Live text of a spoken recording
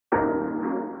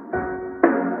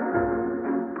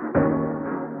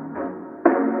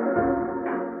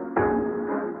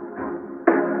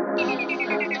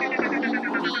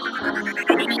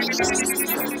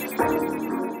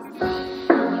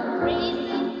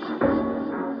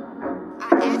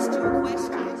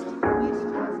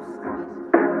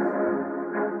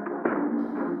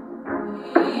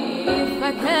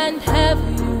can't have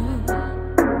you,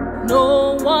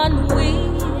 no one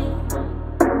will.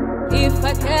 If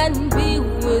I can't be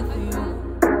with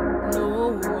you,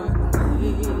 no one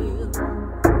will.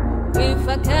 If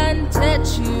I can't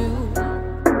touch you,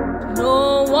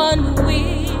 no one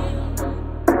will.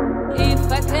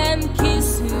 If I can't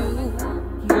kiss you,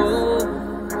 no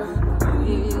one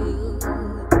will.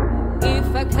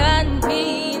 If I can't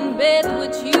be in bed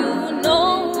with you,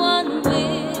 no one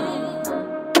will.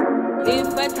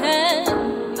 If I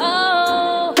can't,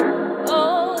 oh,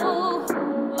 oh,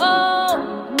 oh,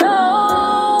 no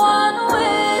one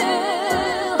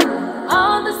will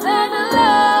understand the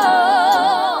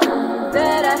love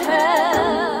that I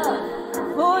have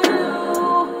for you,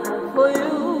 for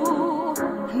you.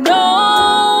 No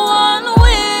one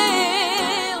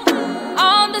will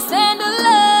understand the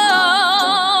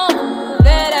love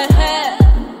that I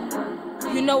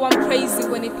have. You know I'm crazy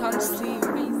when it comes to you.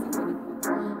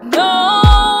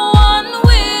 No one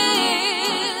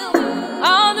will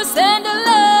understand the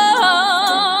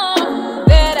love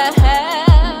that I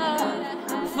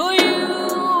have for you,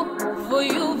 for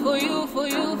you, for you, for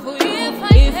you, for you.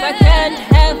 If I can't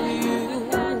have you,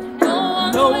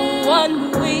 no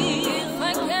one will. If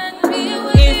I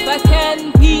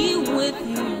can't be with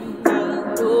you,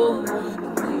 no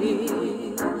one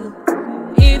will.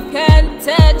 If I can't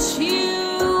touch you,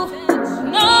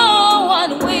 no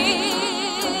one will.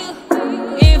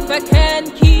 If I can't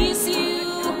kiss you,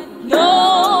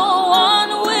 no one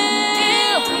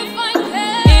will.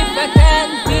 If I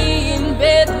can't be in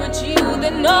bed with you,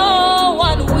 then no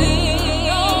one will.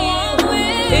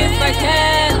 If I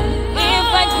can, if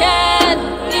I can,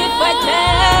 if I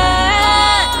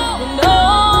can, then no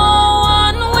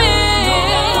one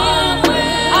will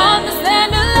understand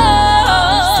the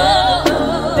love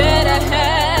that I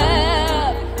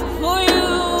have for you,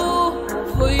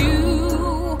 for you.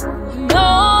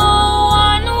 No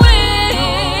one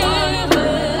will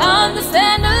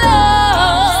understand the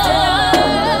love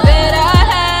that I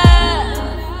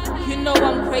have. You know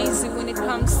I'm crazy when it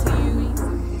comes to you.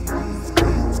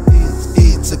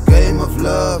 It's a game of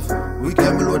love. We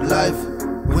gamble with life.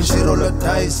 When she roll her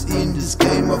dice in this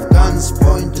game of guns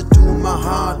pointed to my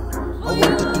heart. I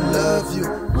wanted to love you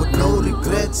with no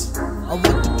regrets. I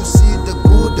wanted to see the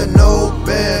good and no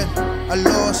bad. I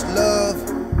lost love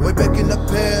way back in the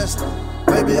past.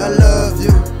 Baby, I love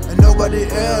you and nobody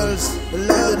else. The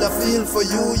love that I feel for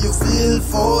you, you feel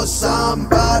for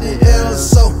somebody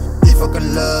else. So if I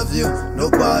can love you,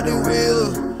 nobody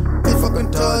will. If I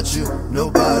can touch you,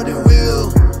 nobody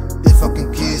will. If I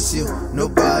can kiss you,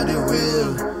 nobody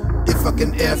will. If I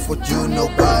can F with you,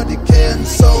 nobody can.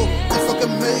 So if I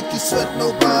can make you sweat,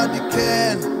 nobody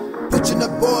can. Put you in a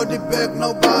body bag,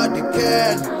 nobody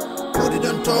can. Put it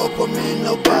on top of me,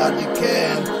 nobody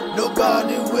can.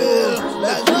 Nobody will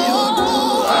like you do.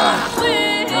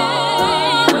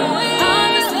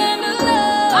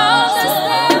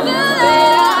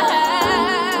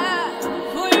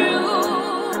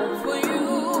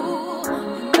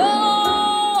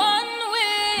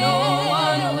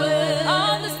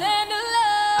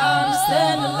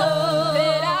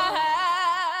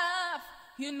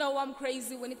 You know I'm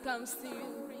crazy when it comes to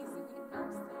you.